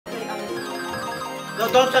No,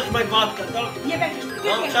 don't touch my vodka. Nie będziesz.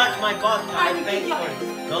 Don't touch my vodka. I paid for it.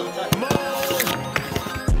 Don't touch.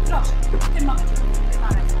 Proszę, w tym momencie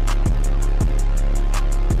wywalaj.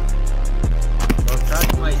 Don't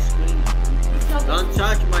touch my screen. Don't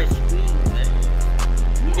touch my screen, man.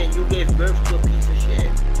 You gave birth to a piece of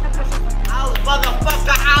shit.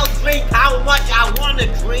 Motherfucker, I'll drink how much I wanna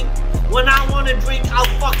drink. When I wanna drink,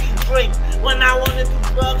 I'll fucking drink. When I wanna do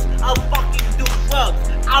drugs, I'll fucking do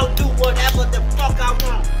drugs. I'll do whatever the fuck I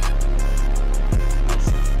want.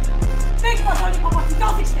 Weź powoli pomocy,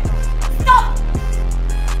 dosyć tego! Stop!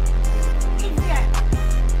 Idź wie!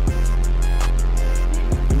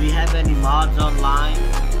 Do we have any mods online?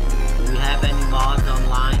 Do we have any mods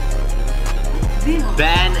online?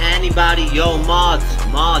 Ban anybody, yo mods,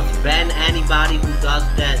 ban anybody who does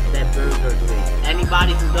that burger thing.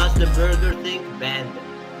 Anybody who does the burger thing, ban them.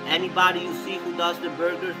 Anybody you see who does the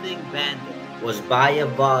burger thing, ban them. Was buy a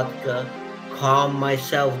vodka, calm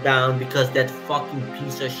myself down because that fucking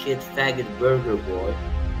piece of shit faggot burger boy.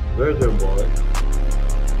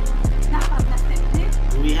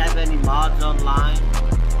 Do we have any mods online?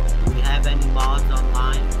 Do we have any mods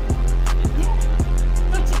online?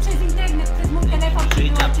 To ci przez internet, przez mój telefon, czy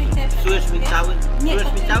wyłączy internet. Słyszysz mi cały? Nie,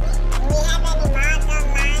 Słyszysz mi cały?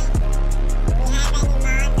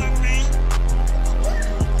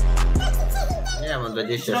 Ja mam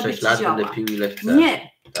 26 lat, będę pił ile chcę.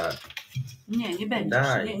 Nie. Tak. Nie będziesz.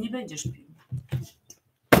 Daj. Nie będziesz pił.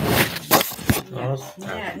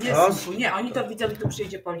 Nie. Nie, oni to widzą, że tu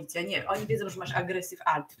przyjdzie policja. Nie, oni wiedzą, że masz agresyw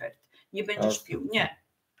Altfert. Nie będziesz pił. Nie.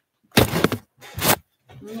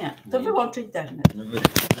 Nie, to wyłącz internet.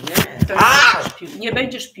 Nie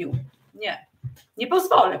będziesz pił. Nie. Nie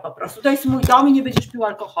pozwolę po prostu. To jest mój dom i nie będziesz pił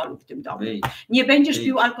alkoholu w tym domu. Nie będziesz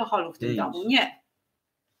pił alkoholu w tym domu. Nie.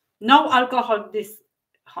 No alcohol this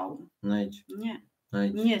home. Nie.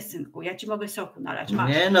 Nie, synku. Ja ci mogę soku nalać. Masz.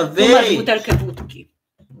 Nie, no tu masz butelkę wódki.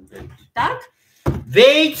 Tak?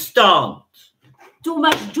 Wyjdź stąd! Tu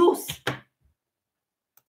masz dżus.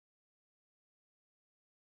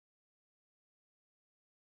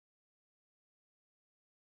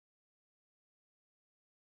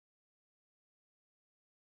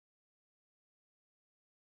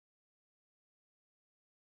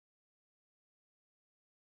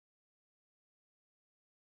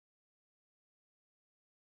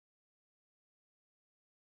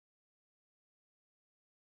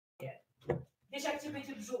 Wiesz, jak cię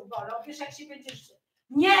będzie brzuch bolał? Wiesz, jak się będziesz...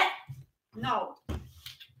 Nie! No!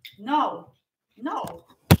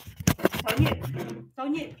 To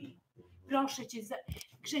nie pij. Proszę cię,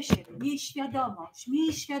 Grzesiek,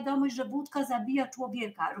 miej świadomość, że wódka zabija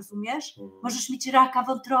człowieka, rozumiesz? Możesz mieć raka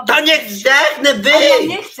wątroby. To nie chcę, wyjdź! Ale ja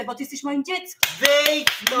nie chcę, bo ty jesteś moim dzieckiem.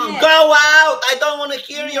 Wyjdź, go out! I don't want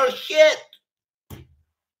to hear your shit!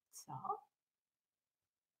 Co?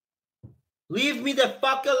 Leave me the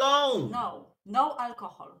fuck alone! No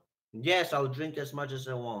alcohol. Yes, I'll drink as much as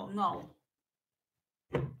I want. No.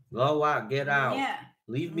 Go out, get out. Nie.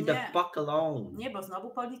 Leave me the fuck alone. Nie, bo znowu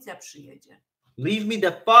policja przyjedzie. Leave me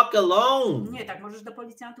the fuck alone. Nie, tak możesz do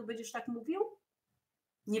policjantów będziesz tak mówił?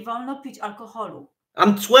 Nie wolno pić alkoholu.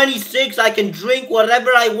 I'm 26, I can drink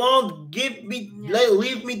whatever I want.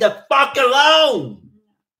 Leave me the fuck alone.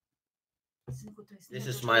 This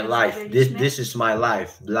is my life. This is my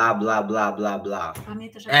life. Blah, blah, blah, blah, blah.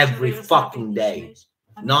 Every fucking day.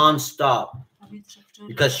 Non-stop.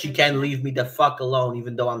 Because she can't leave me the fuck alone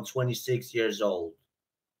even though I'm 26 years old.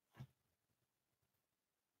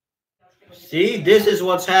 See, this is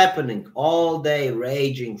what's happening. All day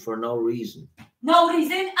raging for no reason. No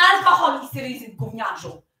reason? Alcohol is the reason,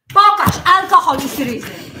 gówniarzu. Pokaż, alcohol is the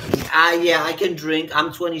reason. Yeah, I can drink.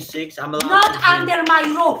 I'm 26. I'm allowed not to drink. Under my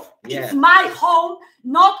roof. Yeah. It's my home,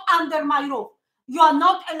 not under my roof. You are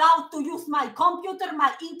not allowed to use my computer,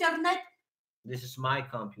 my internet. This is my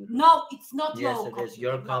computer. No, it's not your computer. Yes, it is.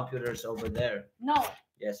 Your computer is over there. No.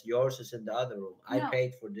 Yes, yours is in the other room. I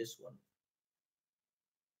paid for this one.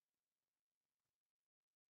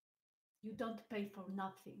 You don't pay for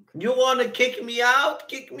nothing. You want to kick me out?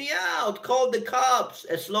 Kick me out. Call the cops.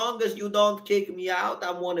 As long as you don't kick me out,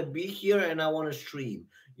 I want to be here and I want to stream.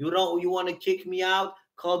 You want to kick me out?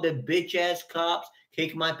 Call the bitch ass cops.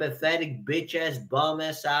 Kick my pathetic bitch ass bum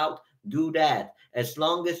ass out. Do that. As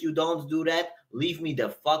long as you don't do that, leave me the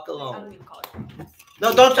fuck alone.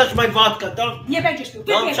 No, don't touch my vodka. Don't.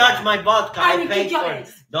 Don't touch my vodka. I paid for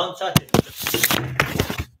it. Don't touch it.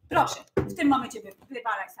 Proszę, w tym momencie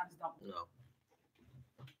wywalaj sam z domu. No.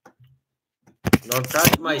 Don't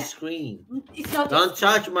touch my screen. Don't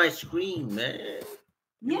touch my screen, man.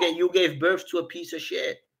 You gave birth to a piece of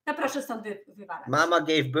shit. No proszę stąd wywalać. Mama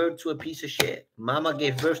gave birth to a piece of shit. Mama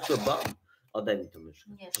gave birth to a bum. Oddaj mi to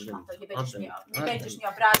myszkę. Nie, szmato, nie będziesz mnie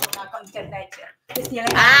obrażał na internecie. To jest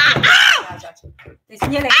nielegalne obrażać. To jest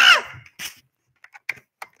nielegalne.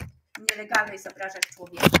 Nielegalne jest obrażać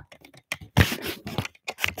człowieka.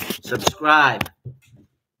 Subscribe.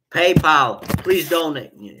 PayPal. Please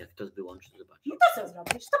donate. Nie, jak to wyłączyć, zobacz. No to co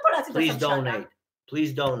zrobisz? To Polacy Please donate.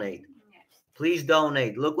 Please donate. Please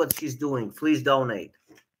donate. Look what she's doing. Please donate.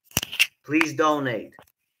 Please donate.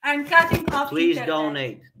 I'm cutting off Please internet.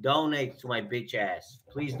 donate. Donate to my bitch ass.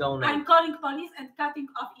 Please donate. I'm calling police and cutting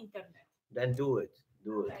off internet. Then do it.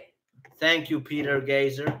 Do it. Okay. Thank you, Peter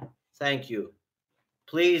Gazer. Thank you.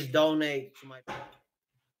 Please donate to my...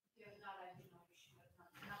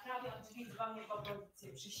 Naprawdę odźwigła mnie po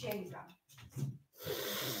policję, przysięgam.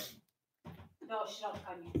 Do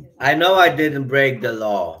środka nie chcę. I know I didn't break the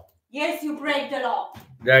law. Yes, you break the law.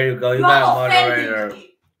 There you go. You got a moderator.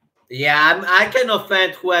 Yeah, I can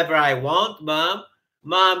offend whoever I want, Mom.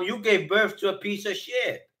 Mom, you gave birth to a piece of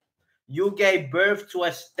shit. You gave birth to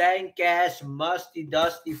a stank-ass, musty,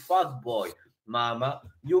 dusty fuckboy, Mama.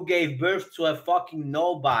 You gave birth to a fucking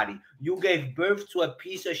nobody. You gave birth to a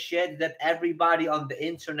piece of shit that everybody on the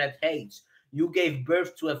internet hates. You gave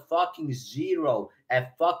birth to a fucking zero, a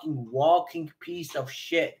fucking walking piece of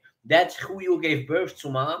shit. That's who you gave birth to,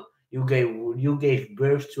 Mom. You gave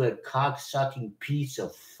birth to a cock-sucking piece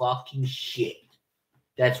of fucking shit.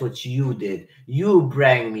 That's what you did. You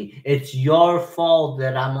bring me. It's your fault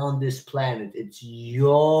that I'm on this planet. It's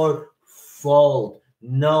your fault.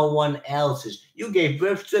 No one else's. You gave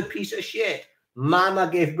birth to a piece of shit. Mama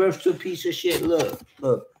gave birth to a piece of shit. Look,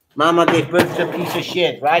 look. Mama gave birth to a piece of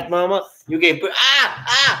shit. Right, Mama? You gave birth.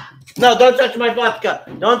 Ah! No, don't touch my vodka.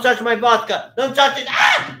 Don't touch my vodka. Don't touch it.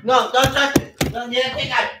 Ah! No, don't touch it. No, yeah,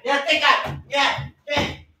 take out. Yeah, take out. Yeah,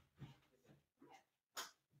 yeah.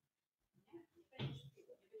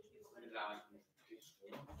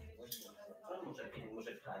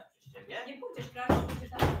 Nie pójdziesz kraść,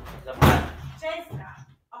 tam. Przestań,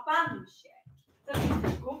 opanuj się. Co ty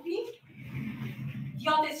jesteś głupi?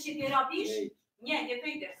 Idioty z siebie robisz? Nie, nie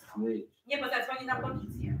wyjdę stąd. Nie, bo zadzwonię na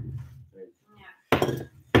policję. Nie.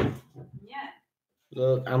 Nie.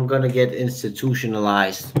 Look, I'm gonna get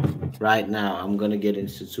institutionalized right now. I'm gonna get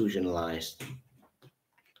institutionalized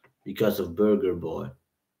because of Burger Boy.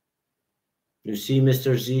 You see,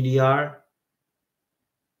 Mr. ZDR?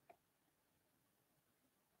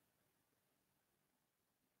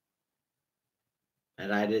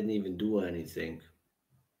 And I didn't even do anything.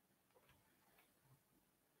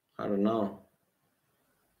 I don't know.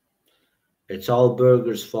 It's all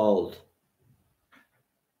Burger's fault.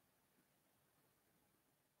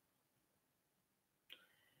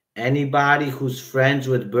 Anybody who's friends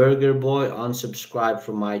with Burger Boy, unsubscribe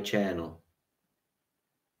from my channel.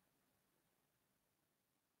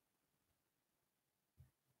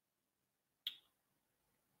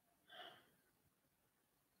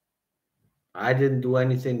 I didn't do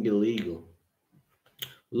anything illegal.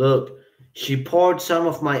 Look, she poured some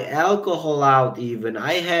of my alcohol out even.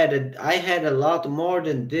 I had a lot more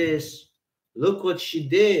than this. Look what she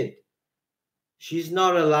did. She's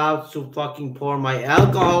not allowed to fucking pour my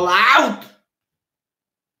alcohol out.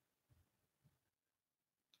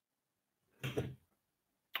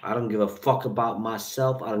 I don't give a fuck about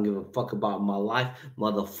myself. I don't give a fuck about my life.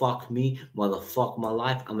 Motherfuck me. Motherfuck my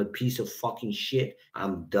life. I'm a piece of fucking shit.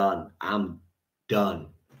 I'm done. I'm done.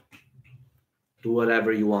 Do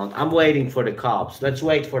whatever you want. I'm waiting for the cops. Let's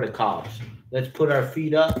wait for the cops. Let's put our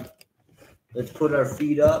feet up. Let's put our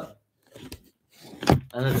feet up.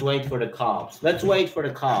 And let's wait for the cops. Let's wait for the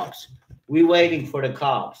cops. We waiting for the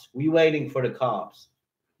cops. We waiting for the cops.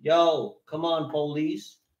 Yo, come on,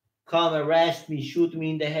 police. Come arrest me. Shoot me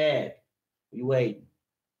in the head. We wait.